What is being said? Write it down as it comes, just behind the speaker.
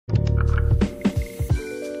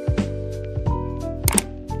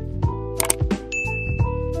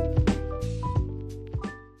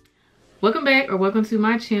Welcome back, or welcome to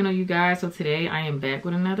my channel, you guys. So today I am back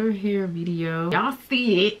with another hair video. Y'all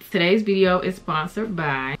see it. Today's video is sponsored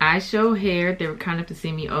by IShow Hair. They were kind enough to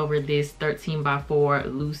send me over this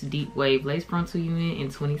 13x4 loose deep wave lace frontal unit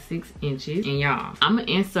in 26 inches. And y'all, I'm gonna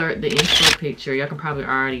insert the intro picture. Y'all can probably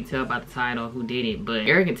already tell by the title who did it, but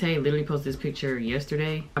Arrogant TAE literally posted this picture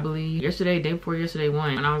yesterday, I believe. Yesterday, day before yesterday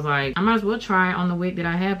one. And I was like, I might as well try it on the wig that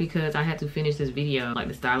I have because I had to finish this video, like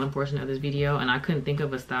the styling portion of this video, and I couldn't think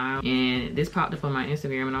of a style. And this popped up on my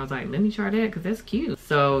Instagram and I was like, let me try that because that's cute.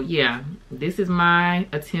 So yeah, this is my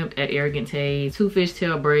attempt at Arrogant TAE's 2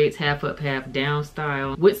 fishtail braids, half up, half down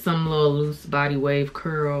style with some little loose body wave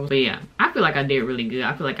curls. But yeah, I feel like I did really good.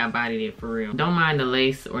 I feel like I bodied it for real. Don't mind the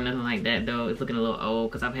lace or nothing like that though. It's looking a little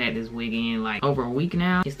old because I've had this wig in like over a week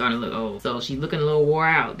now. It's starting to look old. So she's looking a little wore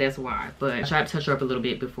out, that's why. But I tried to touch her up a little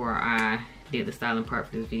bit before I did the styling part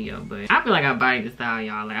for this video, but I feel like I bodied the style,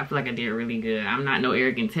 y'all. Like, I feel like I did really good. I'm not no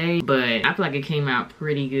Arrogant TAE, but I feel like it came out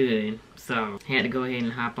pretty good, so I had to go ahead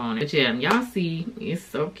and hop on it. But yeah, y'all see, it's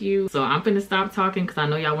so cute. So I'm finna stop talking because I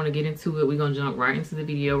know y'all want to get into it. We're gonna jump right into the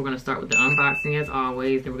video. We're gonna start with the unboxing as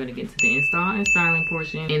always, then we're gonna get into the install and styling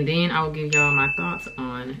portion, and then I will give y'all my thoughts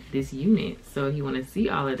on this unit. So if you want to see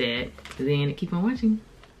all of that, then keep on watching.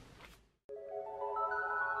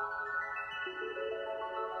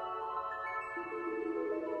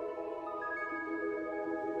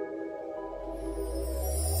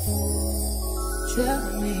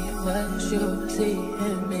 Tell me what you see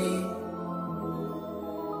in me.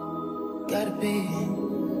 Gotta be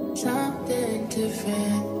something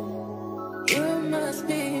different. You must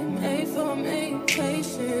be made for me.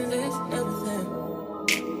 Patience is nothing.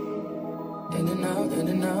 In and out, in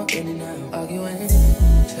and out, in and out. Arguing,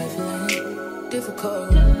 trifling,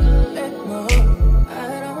 difficult. Let more.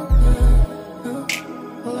 I don't know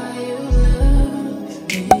why you love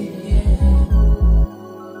me.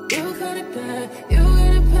 You got it bad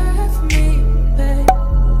for me, babe.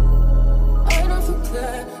 I don't feel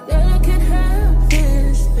glad that I can have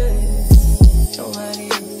this, babe. Nobody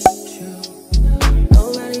else you.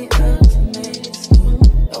 Nobody else made it smooth.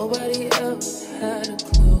 Nobody else had a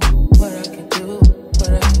clue what I could do,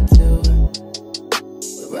 what I could do.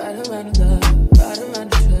 We ride around the love, ride around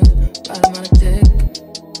the trip, ride around the dick.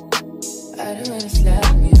 Ride around the slap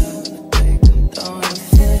me up the dick. Don't wanna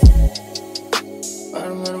fit. Ride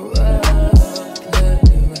around the world.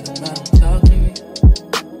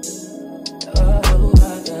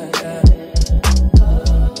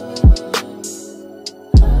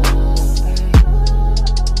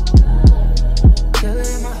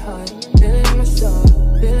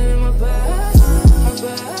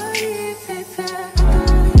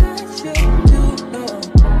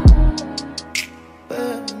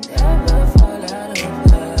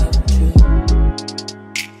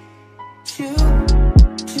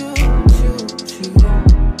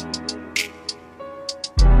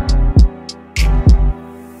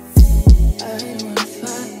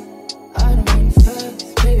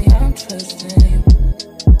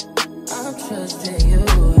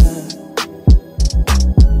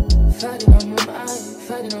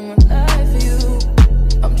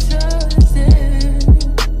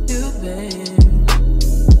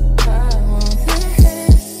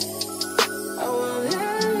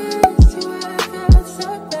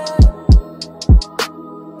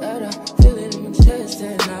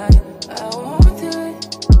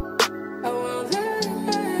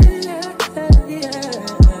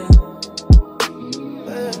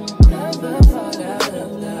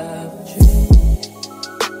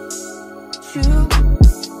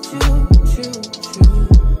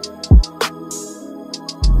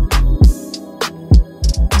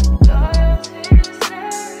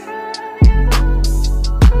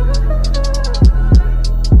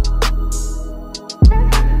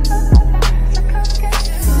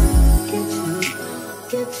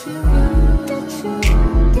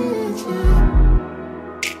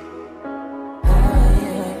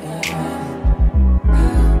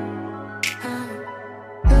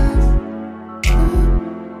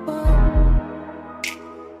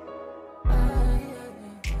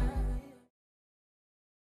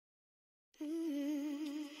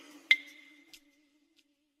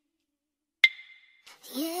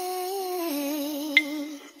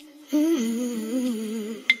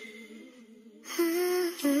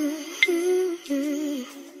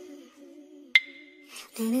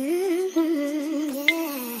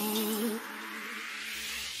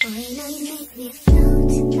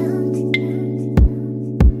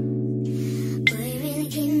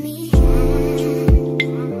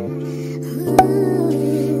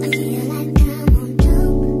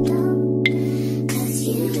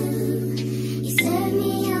 You set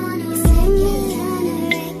me on a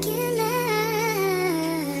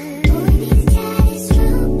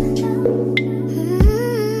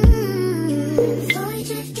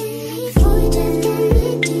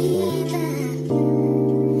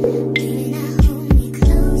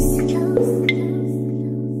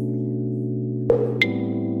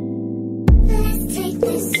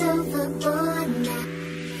It's overboard now.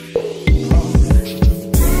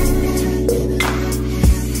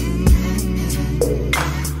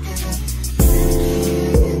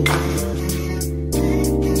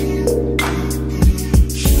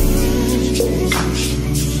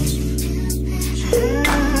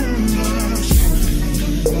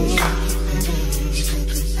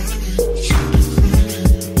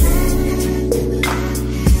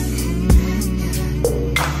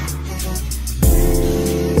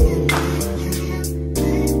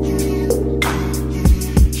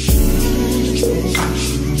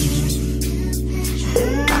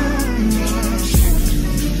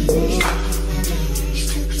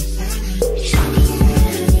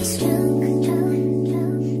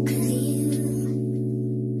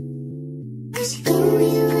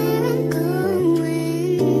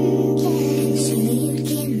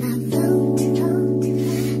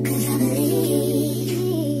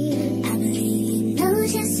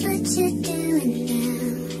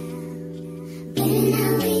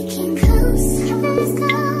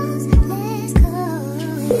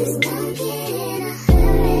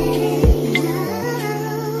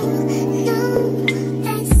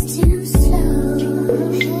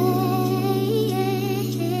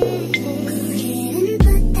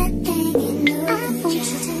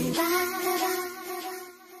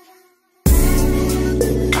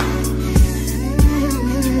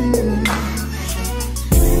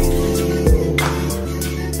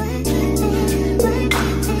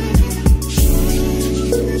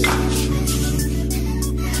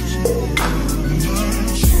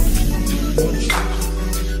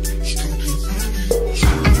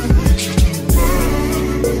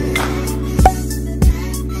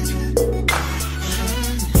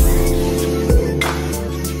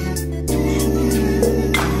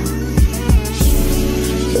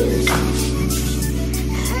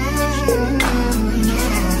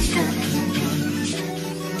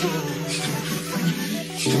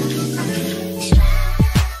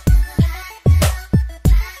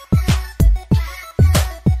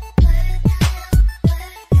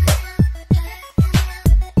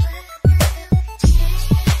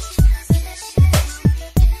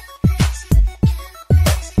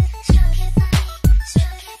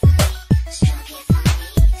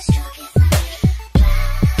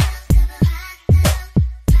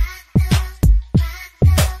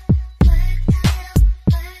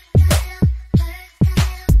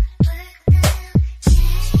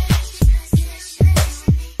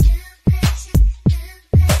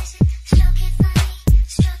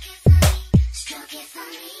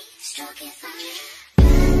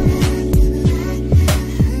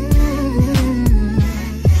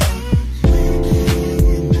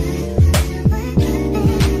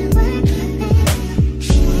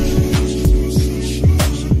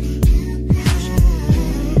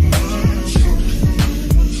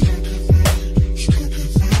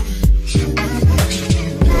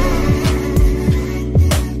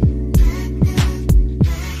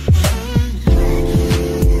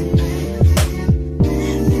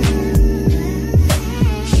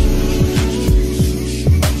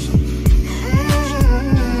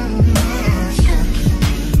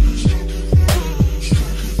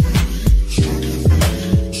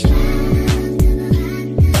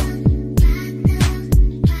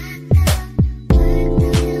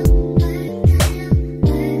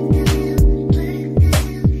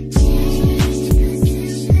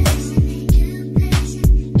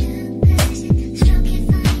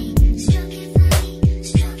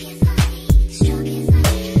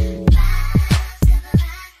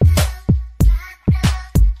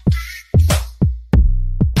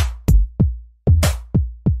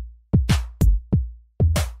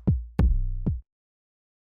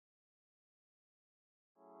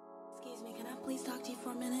 please talk to you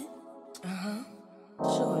for a minute?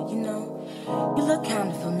 Sure, you know, you look kind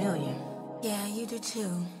of familiar. Yeah, you do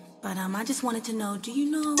too. But I just wanted to know, do you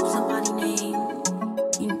know somebody named...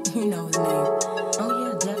 You know his name. Oh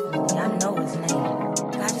yeah, definitely. I know his name.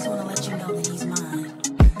 But I just want to let you know that he's mine.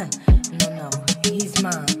 No, he's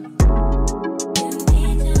mine.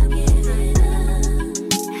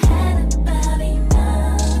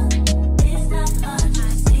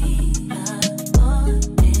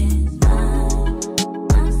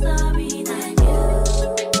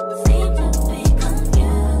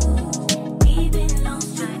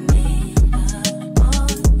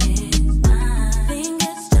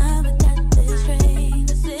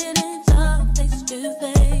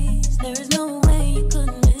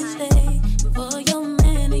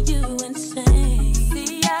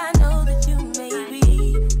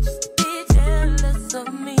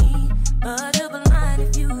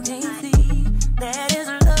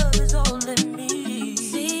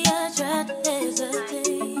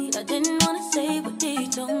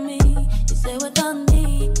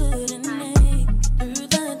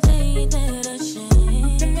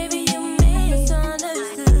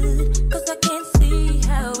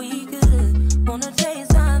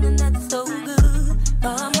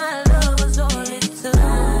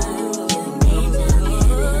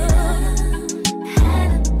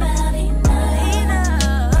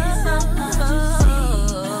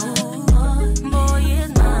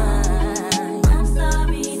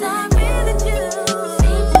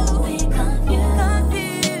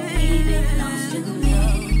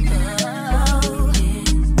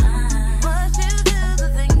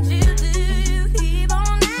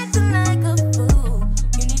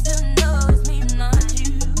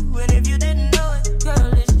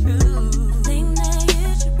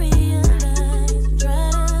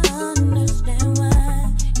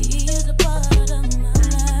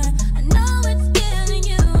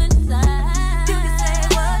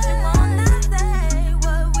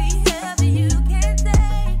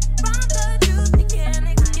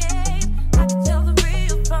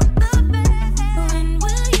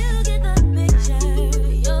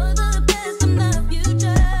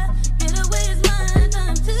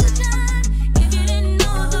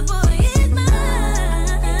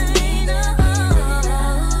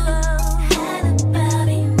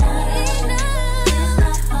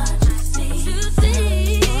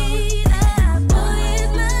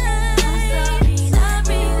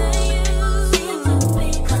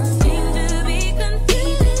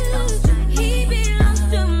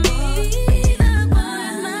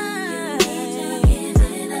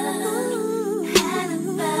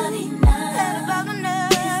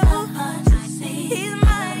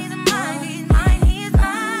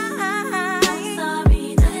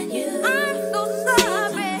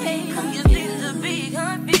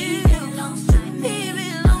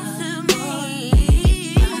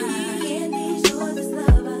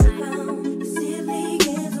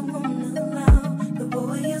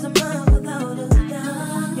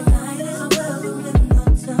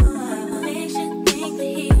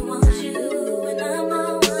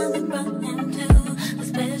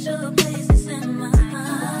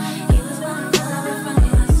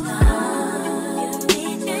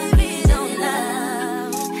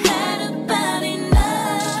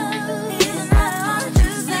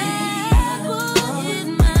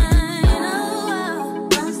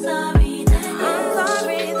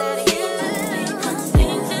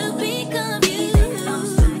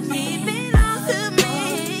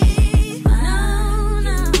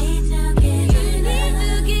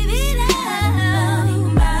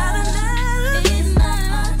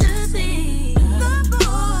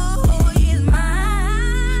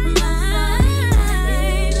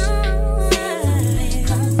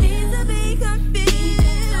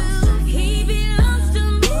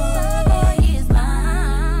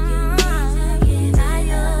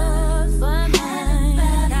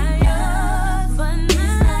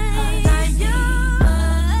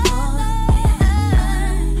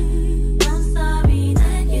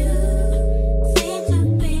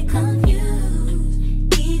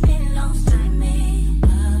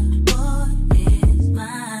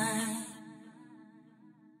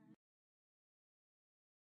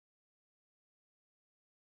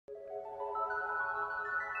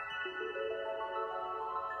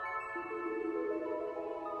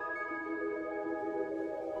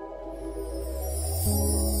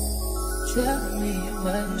 Tell me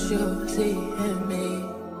what you see in me.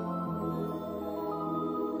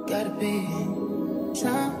 Gotta be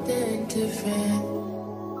something different.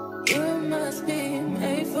 You must be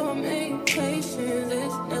made for me. Patience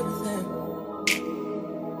is nothing.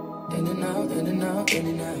 In and out, in and out, in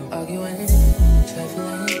and out. Arguing,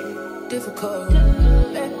 trifling, difficult.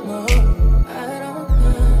 Let more. I don't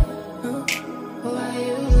know why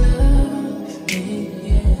you love me.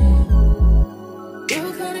 Yeah. You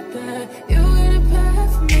got it bad. You got it bad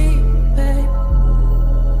for me, babe.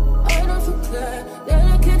 I don't feel glad that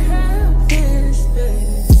I can have this,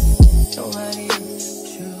 babe. Nobody else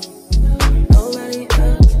true. Nobody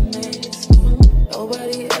else makes me.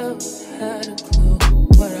 Nobody else had a clue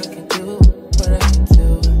what I could do, what I could do.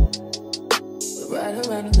 We're right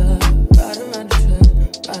around the love, right around the trip,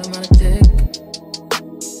 right around the dick.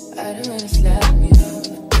 Right around the slap me up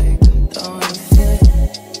the dick. Don't wanna fit.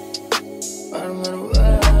 Right around the world,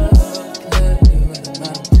 play. Right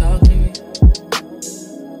around the talk to me.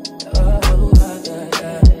 Oh, I got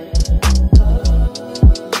that.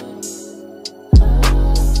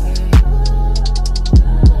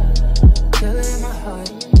 Feel it in my heart,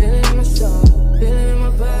 feel it in my soul, feel it in my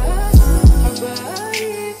body,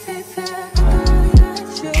 baby. I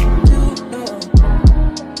should do know,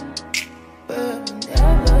 but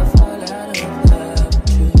never fall out of love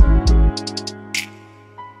with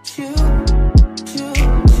you.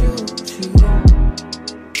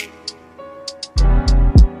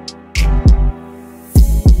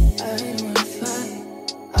 I don't wanna fight,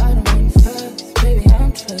 I don't wanna fuss, baby.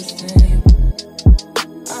 I'm trusting you.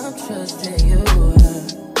 I'm trusting you.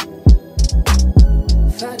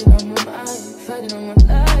 Fighting on my mind, fighting on my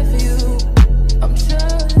life for you. I'm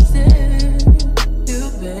trusting you,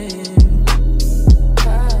 babe. I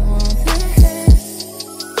want this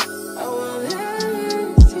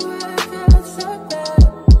to work so bad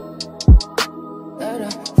that I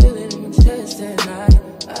feel it in my chest and I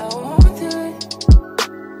want it.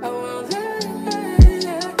 I want it,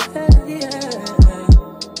 yeah.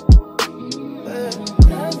 But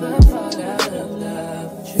never fall out of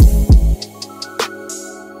love with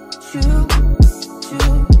you. Loyalty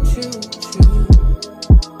is sent from you.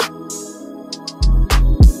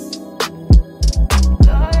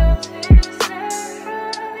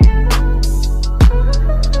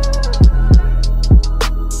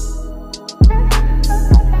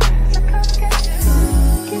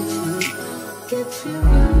 So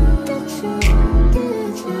come get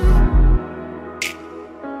you.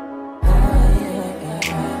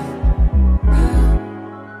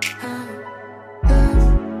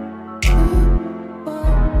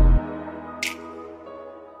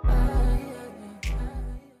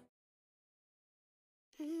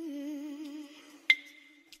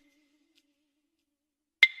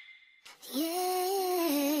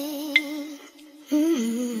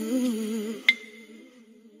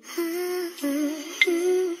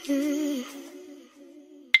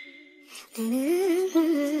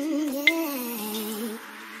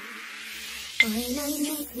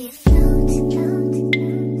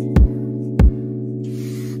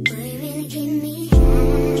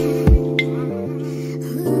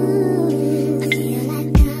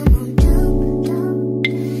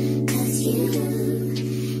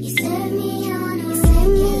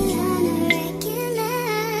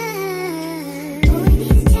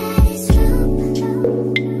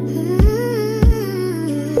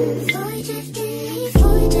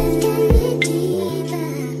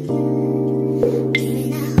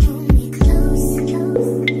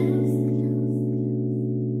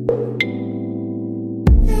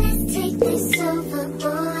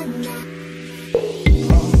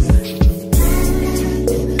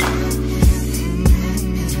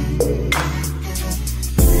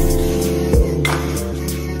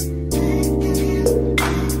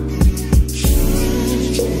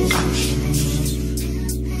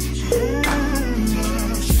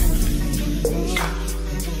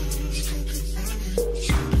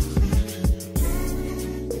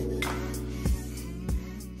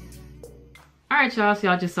 Alright y'all, so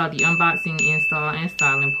y'all just saw the unboxing, install, and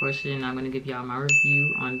styling portion. I'm going to give y'all my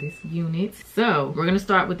review on this unit. So we're going to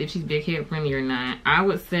start with if she's big head friendly or not. I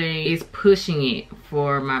would say it's pushing it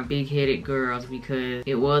for my big headed girls because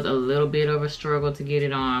it was a little bit of a struggle to get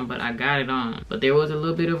it on, but I got it on. But there was a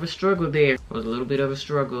little bit of a struggle there. It was a little bit of a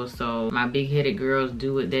struggle. So my big headed girls,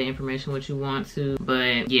 do with that information what you want to.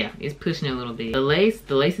 But yeah, it's pushing it a little bit. The lace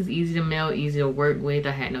is easy to melt, easy to work with.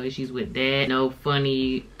 I had no issues with that. No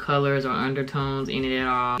funny colors or undertones in it at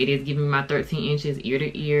all. It is giving me my 13 inches ear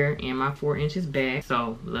to ear and my 4 inches back,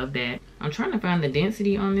 so love that. I'm trying to find the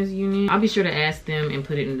density on this unit. I'll be sure to ask them and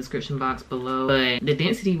put it in the description box below. But the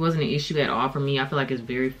density wasn't an issue at all for me. I feel like it's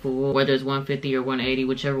very full. Whether it's 150 or 180,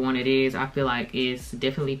 whichever one it is, I feel like it's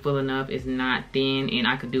definitely full enough. It's not thin, and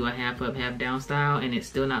I could do a half up, half down style and it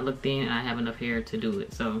still not look thin, and I have enough hair to do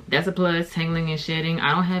it. So that's a plus. Tangling and shedding,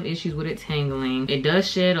 I don't have issues with it tangling. It does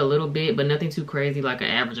shed a little bit, but nothing too crazy, like an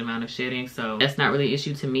average amount of shedding. So that's not really an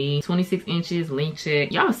issue to me. 26 inches, length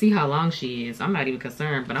check. Y'all see how long she is. I'm not even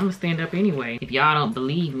concerned, but I'm gonna stand up anyway if y'all don't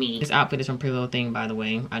believe me. This outfit is from Pretty Little Thing, by the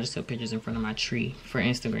way. I just took pictures in front of my tree for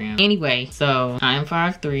Instagram. Anyway, so I am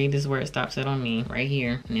 5'3". This is where it stops at on me, right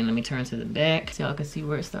here. And then let me turn to the back so y'all can see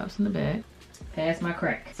where it stops in the back. Past my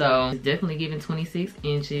crack. So it's definitely giving 26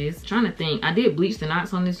 inches. Trying to think, I did bleach the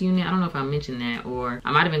knots on this unit. I don't know if I mentioned that, or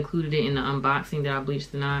I might have included it in the unboxing that I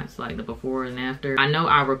bleached the knots, like the before and after. I know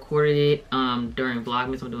I recorded it during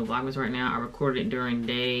Vlogmas. I'm doing Vlogmas right now. I recorded it during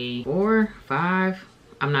day 4, 5.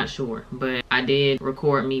 I'm not sure, but I did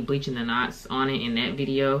record me bleaching the knots on it in that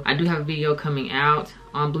video. I do have a video coming out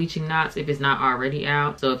on bleaching knots if it's not already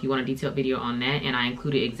out. So if you want a detailed video on that, and I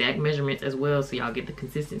included exact measurements as well, so y'all get the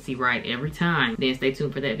consistency right every time, then stay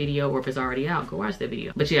tuned for that video. Or if it's already out, go watch that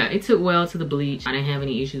video. But yeah, it took well to the bleach. I didn't have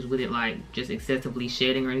any issues with it, like just excessively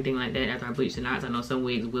shedding or anything like that after I bleached the knots. I know some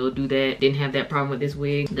wigs will do that. Didn't have that problem with this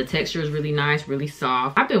wig. The texture is really nice, really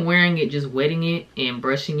soft. I've been wearing it, just wetting it and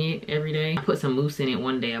brushing it every day. I put some mousse in it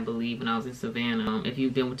one day, I believe, when I was in Savannah. If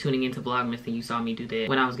you've been tuning into Vlogmas, then you saw me do that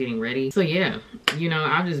when I was getting ready. So yeah, you know,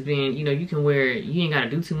 I've just been, you know, you can wear it, you ain't gotta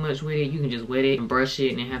do too much with it. You can just wet it and brush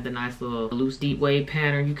it and have the nice little loose deep wave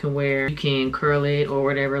pattern you can wear. You can curl it or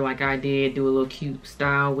whatever like I did, do a little cute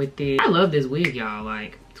style with it. I love this wig, y'all.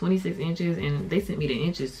 Like 26 inches, and they sent me the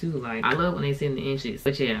inches too. Like, I love when they send the inches.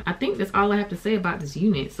 But yeah, I think that's all I have to say about this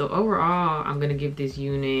unit. So overall, I'm gonna give this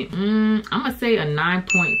unit, I'm gonna say a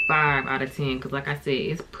 9.5 out of 10, because like I said,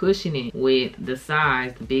 it's pushing it with the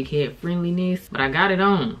size, the big head friendliness, but I got it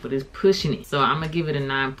on, but it's pushing it. So I'm gonna give it a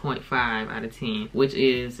 9.5 out of 10, which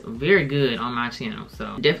is very good on my channel.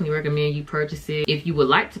 So definitely recommend you purchase it. If you would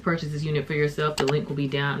like to purchase this unit for yourself, the link will be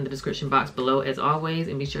down in the description box below as always,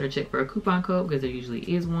 and be sure to check for a coupon code, because there usually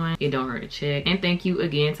is one. It don't hurt to check. And thank you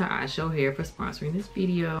again to IShow Hair for sponsoring this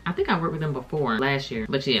video. I think I worked with them before last year,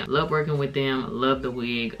 but yeah, love working with them. Love the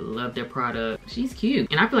wig, love their product. She's cute,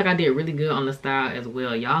 and I feel like I did really good on the style as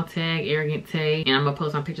well. Y'all tag Arrogant TAE, and I'm gonna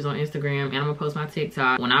post my pictures on Instagram, and I'm gonna post my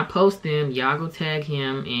TikTok. When I post them, y'all go tag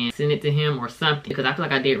him and send it to him or something, because I feel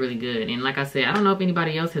like I did really good. And like I said, I don't know if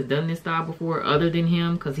anybody else has done this style before other than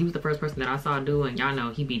him, because he was the first person that I saw do it, and y'all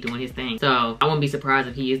know he be doing his thing. So I wouldn't be surprised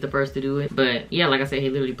if he is the first to do it. But yeah, like I said, he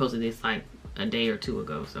literally posted this like a day or two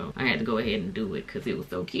ago, so I had to go ahead and do it because it was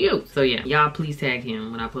so cute. So yeah, y'all please tag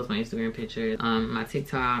him when I post my Instagram pictures, my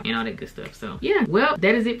TikTok, and all that good stuff. So yeah, well,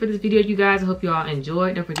 that is it for this video, you guys. I hope y'all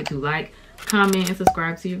enjoyed. Don't forget to like, comment, and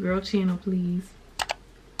subscribe to your girl channel, please.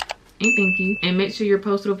 And thank you. And make sure your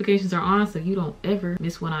post notifications are on so you don't ever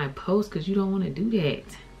miss when I post, because you don't want to do that.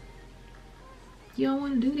 You don't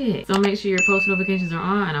want to do that. So make sure your post notifications are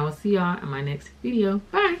on, and I will see y'all in my next video.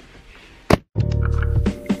 Bye.